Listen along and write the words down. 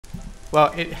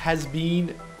Well, it has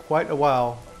been quite a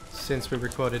while since we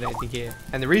recorded anything here.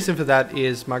 And the reason for that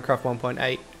is Minecraft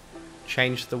 1.8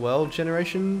 changed the world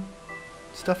generation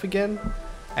stuff again.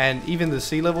 And even the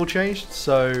sea level changed,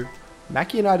 so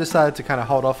Mackie and I decided to kind of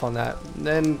hold off on that. And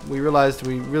then we realized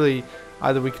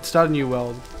either we could start a new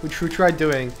world, which we tried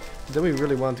doing, but then we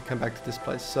really wanted to come back to this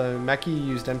place. So Mackie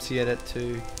used MC Edit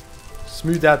to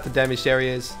smooth out the damaged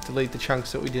areas, delete the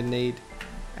chunks that we didn't need,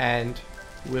 and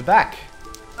we're back.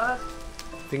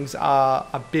 Things are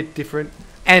a bit different,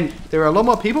 and there are a lot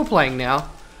more people playing now.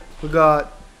 We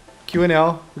got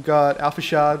QNL, we got Alpha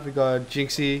Shard, we got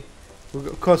Jynxie.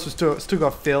 Of course, we still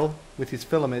got Phil with his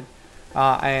filament,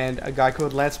 and a guy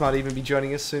called Lance might even be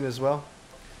joining us soon as well.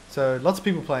 So lots of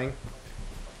people playing.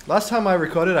 Last time I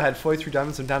recorded, I had 43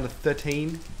 diamonds. I'm down to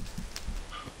 13.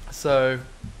 So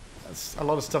a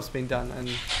lot of stuff's been done, and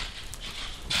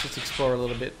let's explore a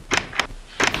little bit.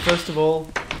 First of all,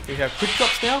 we have quick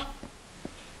drops now.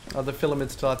 Oh, the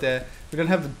filament's still out there. We don't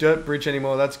have the dirt bridge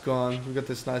anymore. That's gone. We've got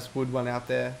this nice wood one out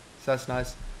there, so that's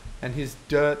nice. And his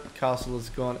dirt castle is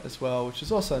gone as well, which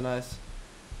is also nice.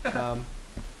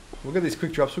 We've got these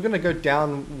quick drops. We're going to go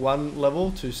down one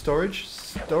level to storage.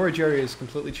 Storage area is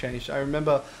completely changed. I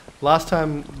remember last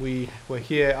time we were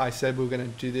here, I said we were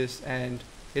going to do this, and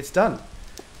it's done.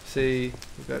 See,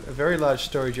 we've got a very large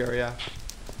storage area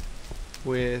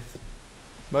with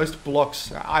most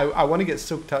blocks. I want to get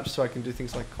silk touch so I can do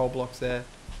things like coal blocks there,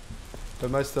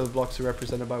 but most of the blocks are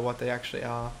represented by what they actually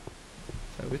are.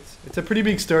 So it's a pretty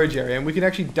big storage area, and we can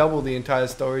actually double the entire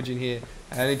storage in here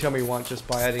at any time we want just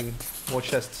by adding more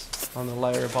chests on the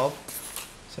layer above.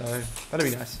 So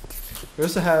that'd be nice. We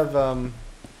also have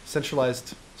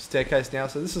centralized staircase now,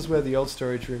 so this is where the old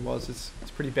storage room was.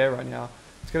 It's pretty bare right now.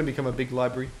 It's going to become a big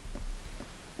library.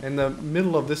 In the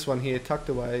middle of this one here, tucked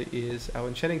away, is our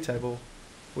enchanting table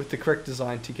with the correct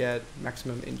design to get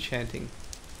maximum enchanting.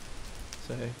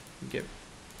 So you get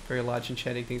very large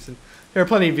enchanting things, and there are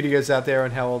plenty of videos out there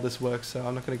on how all this works, so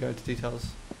I'm not going to go into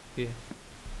details here.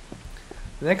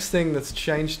 The next thing that's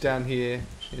changed down here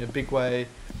in a big way,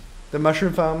 the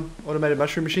mushroom farm automated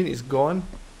mushroom machine is gone,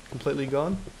 completely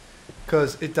gone,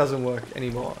 because it doesn't work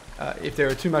anymore. If there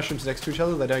are two mushrooms next to each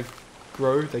other, they don't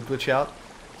grow, they glitch out,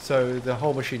 so the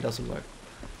whole machine doesn't work.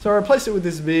 So I replaced it with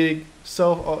this big,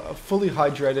 fully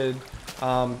hydrated,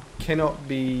 cannot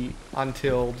be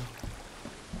untilled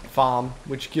farm,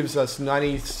 which gives us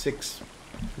 96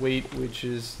 wheat, which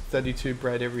is 32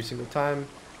 bread every single time,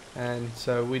 and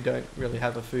so we don't really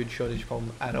have a food shortage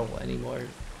problem at all anymore.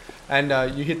 And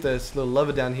you hit this little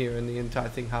lever down here and the entire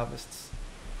thing harvests,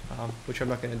 which I'm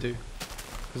not going to do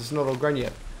because it's not all grown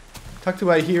yet. Tucked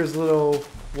away here is a little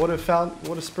water fountain,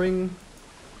 water spring,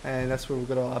 and that's where we've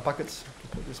got all our buckets. I can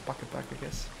put this bucket back, I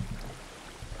guess.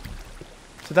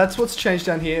 So that's what's changed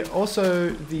down here. Also,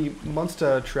 the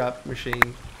monster trap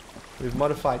machine, we've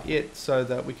modified it so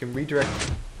that we can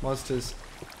redirect monsters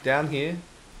down here.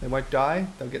 They won't die,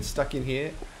 they'll get stuck in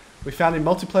here. We found in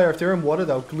multiplayer, if they're in water,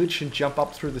 they'll glitch and jump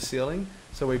up through the ceiling.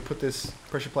 So we put this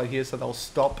pressure plate here so they'll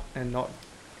stop and not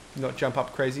jump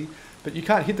up crazy. But you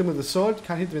can't hit them with a sword,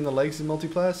 can't hit them in the legs in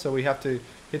multiplayer, so we have to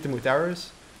hit them with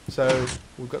arrows. So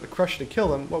we've got the crusher to kill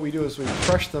them. What we do is we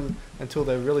crush them until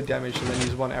they're really damaged and then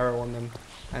use one arrow on them.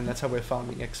 And that's how we're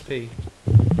farming XP.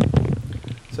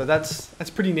 So that's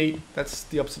pretty neat. That's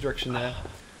the opposite direction there.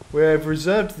 We've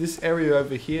reserved this area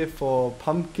over here for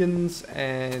pumpkins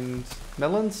and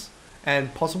melons,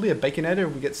 and possibly a baconator.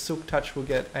 If we get silk touch, we'll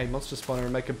get a monster spawner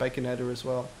and make a baconator as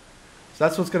well. So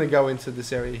that's what's going to go into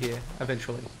this area here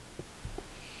eventually.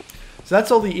 So that's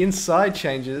all the inside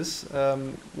changes.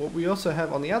 What we also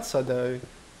have on the outside though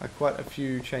are quite a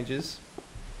few changes.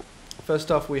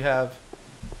 First off, we have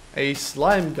a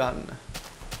slime gun.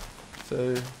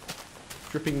 So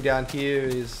dripping down here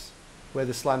is where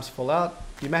the slimes fall out.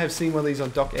 You may have seen one of these on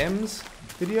Doc M's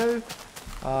video.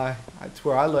 It's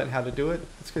where I learned how to do it.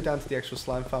 Let's go down to the actual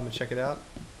slime farm and check it out.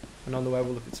 And on the way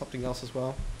we'll look at something else as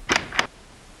well.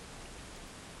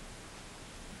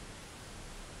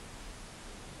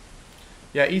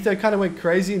 Yeah, Etho kind of went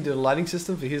crazy and did a lighting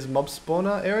system for his mob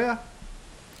spawner area,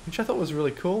 which I thought was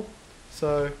really cool.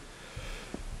 So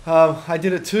I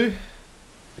did it too,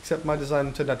 except my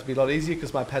design turned out to be a lot easier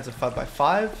because my pads are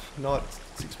 5x5, not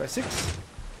 6x6.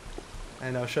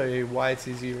 And I'll show you why it's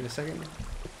easier in a second.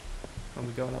 And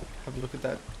we're going up, have a look at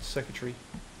that circuitry.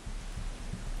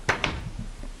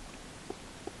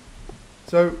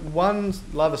 So one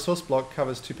lava source block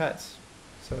covers 2 pads.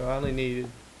 So I only needed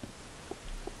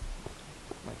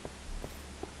like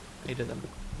 8 of them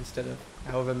instead of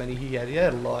however many he had. He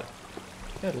had a lot.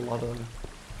 He had a lot of them.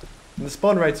 And the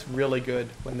spawn rate's really good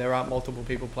when there aren't multiple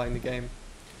people playing the game.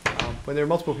 when there are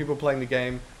multiple people playing the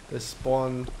game,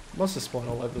 monsters spawn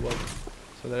all over the world,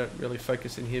 so they don't really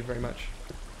focus in here very much.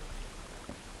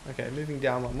 Okay, moving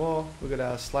down one more, we've got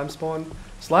our slime spawn.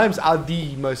 Slimes are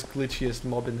the most glitchiest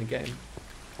mob in the game.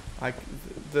 Like,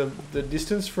 the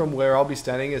distance from where I'll be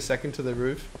standing a second to the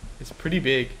roof is pretty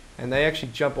big, and they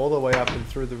actually jump all the way up and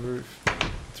through the roof,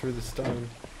 through the stone.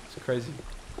 It's crazy.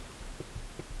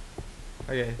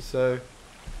 Okay, so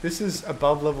this is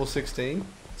above level 16,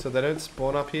 so they don't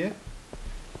spawn up here.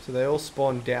 So they all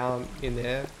spawn down in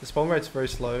there. The spawn rate's very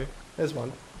slow. There's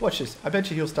one. Watch this. I bet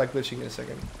you he'll start glitching in a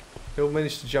second. He'll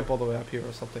manage to jump all the way up here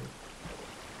or something.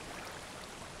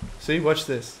 See? Watch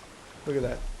this. Look at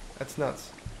that. That's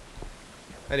nuts.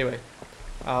 Anyway,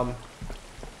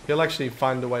 he'll actually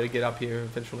find a way to get up here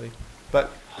eventually.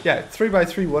 But yeah,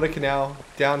 3x3 water canal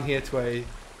down here to a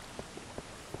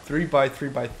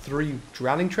 3x3x3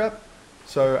 drowning trap.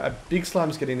 So a big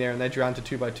slime's getting there and they drown to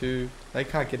 2x2. They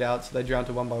can't get out, so they drown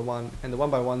to 1x1. And the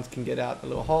 1x1s can get out a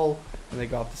little hole and they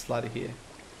go up this ladder here.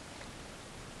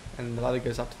 And the ladder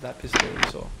goes up to that pistol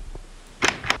you saw.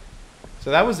 So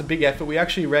that was a big effort. We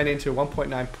actually ran into a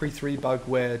 1.9 pre-3 bug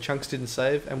where chunks didn't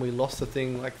save and we lost the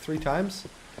thing like 3 times.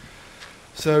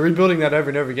 So rebuilding that over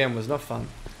and over again was not fun.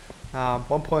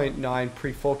 1.9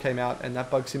 pre-4 came out and that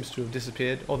bug seems to have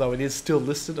disappeared, although it is still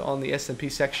listed on the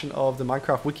SMP section of the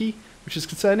Minecraft wiki, which is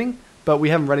concerning, but we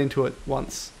haven't run into it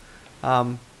once.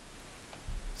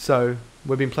 So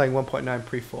we've been playing 1.9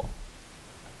 pre-4.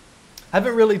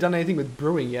 Haven't really done anything with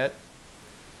brewing yet,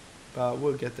 but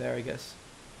we'll get there, I guess.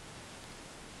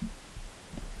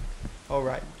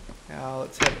 Alright, now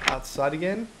let's head outside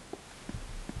again.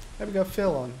 There we go,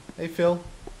 Phil on. Hey Phil.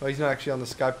 Oh, he's not actually on the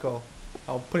Skype call.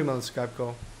 I'll put him on the Skype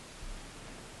call.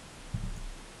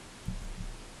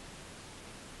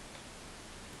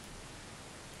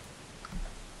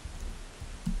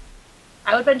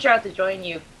 I would venture out to join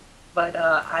you, but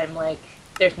I'm like,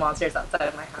 there's monsters outside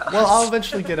of my house. Well, I'll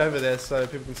eventually get over there so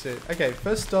people can see it. Okay,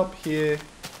 first stop here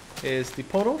is the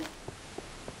portal,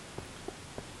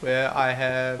 where I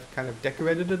have kind of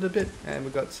decorated it a bit, and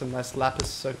we've got some nice lapis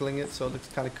circling it, so it looks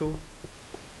kind of cool.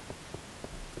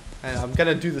 And I'm going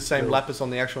to do the same lapis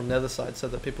on the actual nether side so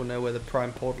that people know where the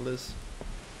prime portal is.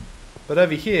 But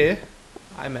over here,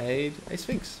 I made a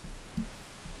Sphinx.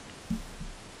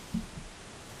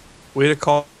 Way to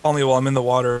call me while I'm in the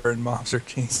water and mobs are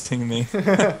chasing me.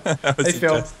 Hey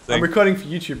Phil, I'm recording for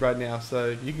YouTube right now,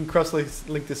 so you can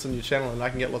cross-link this on your channel and I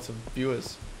can get lots of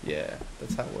viewers. Yeah,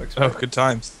 that's how it works. Oh, good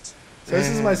times. So this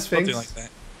is my Sphinx. Something like that.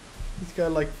 He's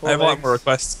got like 4 I have a legs. lot more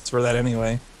requests for that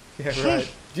anyway. Yeah, right.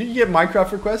 Do you get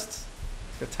Minecraft requests?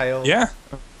 A tail. Yeah.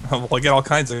 Well, I get all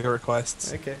kinds of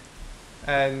requests. Okay.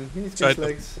 And he's So got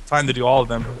legs. Time to do all of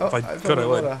them. Oh, if I could, I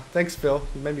would. Thanks, Phil.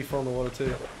 You made me fall in the water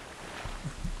too.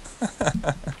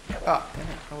 Ah, damn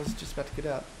it. I was just about to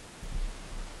get out.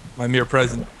 My mere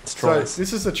presence So trolls.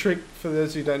 this is a trick for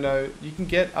those who don't know. You can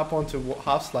get up onto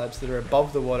half slabs that are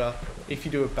above the water if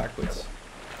you do it backwards.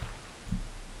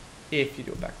 If you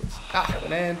do it backwards. Ah,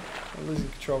 man. I'm losing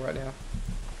control right now.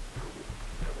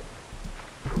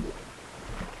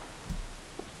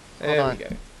 There we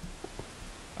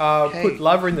go. Put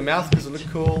lava in the mouth because it looked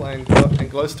cool, and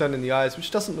glowstone in the eyes, which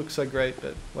doesn't look so great,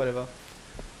 but whatever.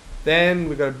 Then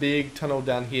we've got a big tunnel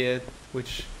down here,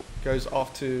 which goes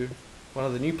off to one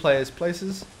of the new players'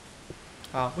 places,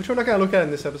 which we're not going to look at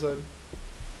in this episode,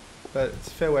 but it's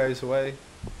a fair ways away.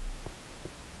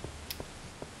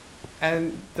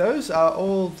 And those are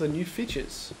all the new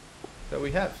features that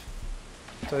we have.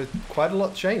 So quite a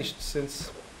lot changed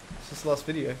since the last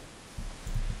video.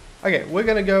 Okay, we're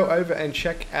going to go over and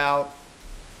check out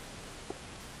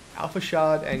Alpha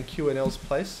Shard and QNL's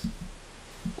place,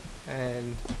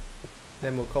 and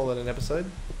then we'll call it an episode,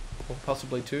 or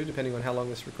possibly 2, depending on how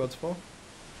long this records for.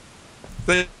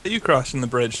 You crossing the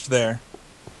bridge there.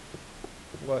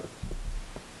 What?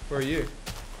 Where are you?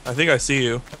 I think I see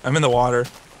you. I'm in the water.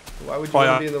 Why would you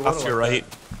want to be in the water off your like right.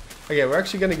 that? Okay, we're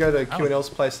actually going to go to QNL's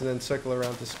place and then circle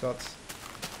around to Scott's.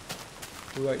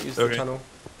 We won't use the tunnel.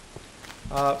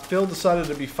 Phil decided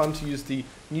it'd be fun to use the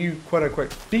new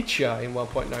quote-unquote feature in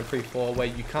 1.9 pre-4 where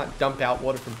you can't dump out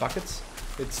water from buckets.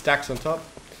 It stacks on top.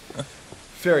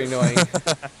 Very annoying.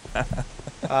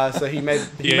 So he made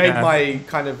my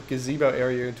kind of gazebo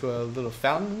area into a little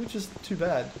fountain, which is too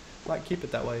bad. Might keep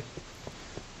it that way.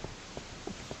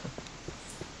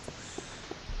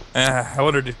 I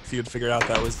wondered if you'd figure out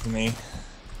that was me.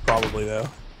 Probably though.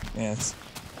 Yes.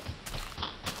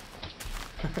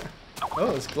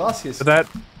 Oh, it's glass here. But that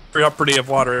property of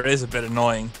water is a bit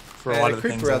annoying for a lot of the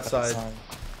things outside.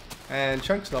 And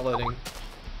Chunk's not loading.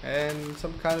 And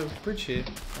some kind of bridge here,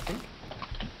 I think.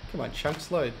 Come on,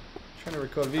 Chunks, load. trying to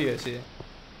record videos here.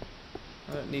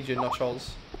 I don't need your notch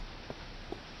holes.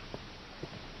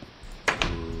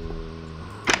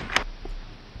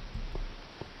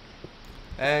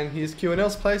 And here's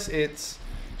Q&L's place.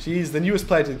 She's the newest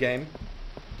player to the game,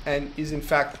 and is in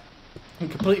fact a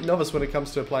complete novice when it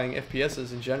comes to playing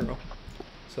FPSs in general.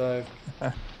 So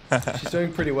she's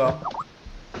doing pretty well.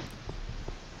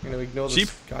 I'm gonna ignore this. She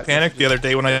panicked the other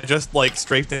day when I just like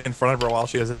strafed in front of her while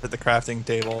she was at the crafting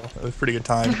table. It was pretty good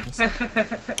times.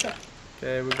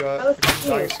 Okay, we've got a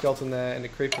dying skeleton there and a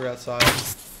creeper outside,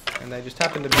 and they just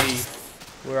happen to be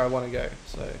where I want to go.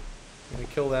 So I'm gonna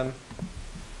kill them.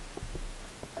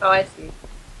 Oh, I see.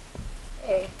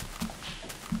 Hey.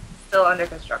 Still under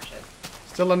construction.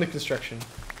 Still under construction.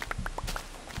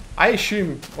 I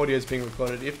assume audio is being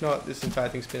recorded. If not, this entire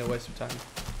thing's been a waste of time.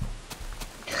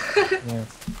 Yeah.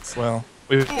 Well,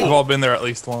 we've all been there at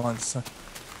least once.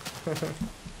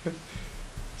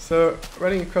 So,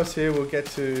 running across here, we'll get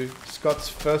to Scott's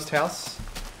first house,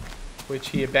 which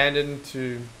he abandoned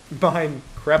to mine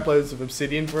crap loads of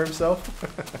obsidian for himself.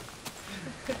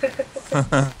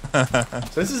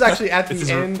 So this is actually at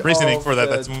the end reasoning of for that.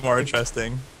 That's more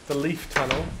interesting. The leaf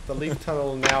tunnel. The leaf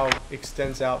tunnel now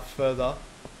extends out further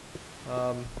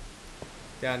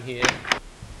down here,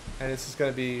 and this is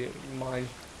going to be my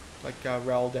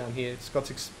rail down here.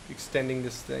 Scott's extending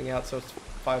this thing out so it's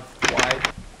 5 wide,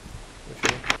 which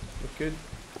will look good.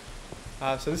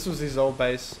 So this was his old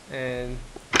base, and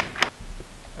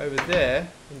over there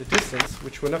in the distance,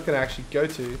 which we're not going to actually go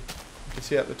to, you can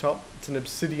see at the top, it's an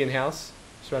obsidian house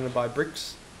surrounded by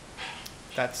bricks.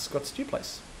 That's Scott's new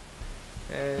place.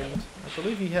 And I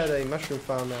believe he had a mushroom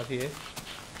farm out here.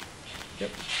 Yep.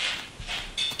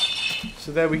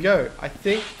 So there we go. I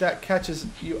think that catches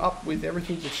you up with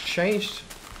everything that's changed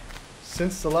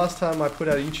since the last time I put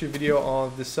out a YouTube video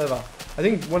on this server. I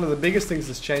think one of the biggest things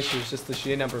that's changed is just the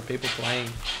sheer number of people playing.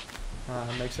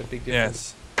 Makes a big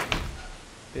difference. Yes.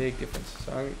 Big difference.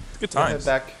 So I'm good gonna times.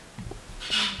 head back.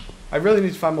 I really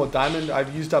need to find more diamond.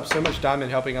 I've used up so much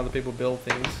diamond helping other people build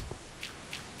things.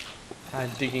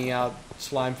 And digging out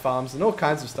slime farms and all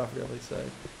kinds of stuff really, so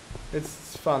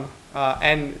it's fun.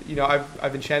 And you know,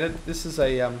 I've enchanted, this is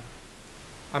a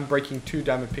I'm breaking 2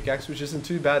 diamond pickaxe, which isn't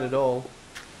too bad at all.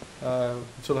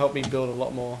 Which will help me build a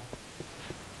lot more.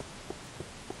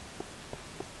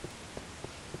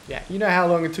 Yeah, you know how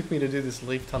long it took me to do this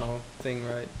leaf tunnel thing,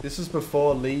 right? This is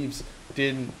before leaves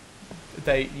didn't,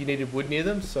 you needed wood near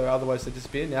them, so otherwise they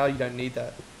disappear. Now you don't need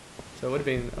that. So it would have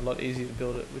been a lot easier to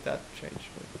build it with that change.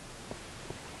 But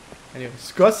anyway,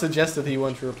 Scott suggested he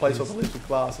wanted to replace all the leaves with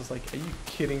glass. I was like, are you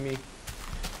kidding me?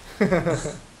 You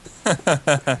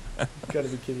gotta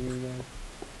be kidding me, man.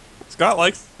 Scott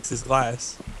likes his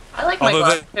glass. I like my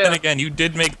glass too. Then again, you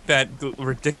did make that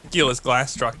ridiculous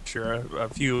glass structure a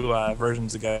few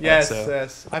versions ago. Yes, so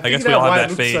yes. I guess we all have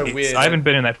that phase. So weird, I haven't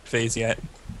been in that phase yet.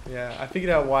 Yeah, I figured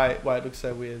out why it looks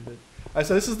so weird. But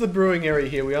so this is the brewing area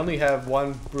here. We only have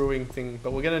one brewing thing,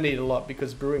 but we're going to need a lot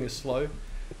because brewing is slow.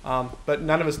 But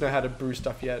none of us know how to brew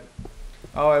stuff yet.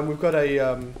 Oh, and we've got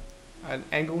an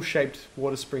angle-shaped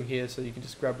water spring here, so you can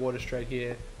just grab water straight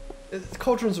here.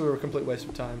 Cauldrons are a complete waste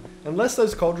of time. Unless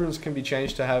those cauldrons can be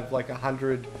changed to have like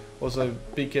 100 or so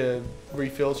beaker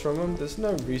refills from them, there's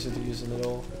no reason to use them at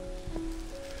all.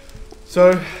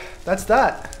 So that's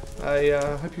that. I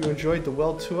hope you enjoyed the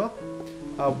world tour.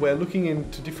 We're looking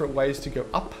into different ways to go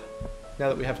up now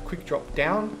that we have a quick drop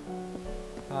down.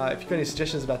 If you've got any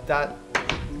suggestions about that,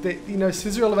 you know,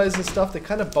 scissor elevators and stuff, they're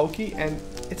kind of bulky, and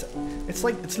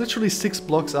it's literally 6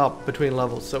 blocks up between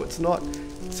levels, so it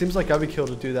seems like overkill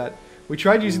to do that. We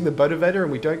tried using the motivator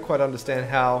and we don't quite understand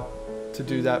how to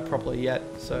do that properly yet,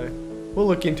 so we'll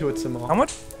look into it some more. How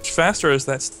much faster is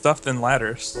that stuff than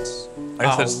ladders?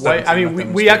 I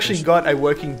mean, we actually got a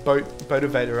working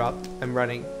motivator up and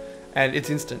running, and it's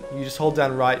instant. You just hold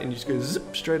down right and you just go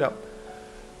zip straight up.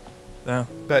 Yeah.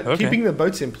 But keeping the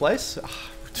boats in place,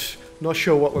 not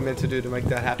sure what we're meant to do to make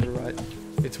that happen right.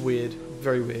 It's weird,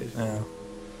 very weird. Yeah.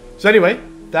 So anyway,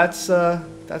 that's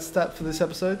that for this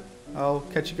episode. I'll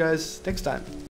catch you guys next time.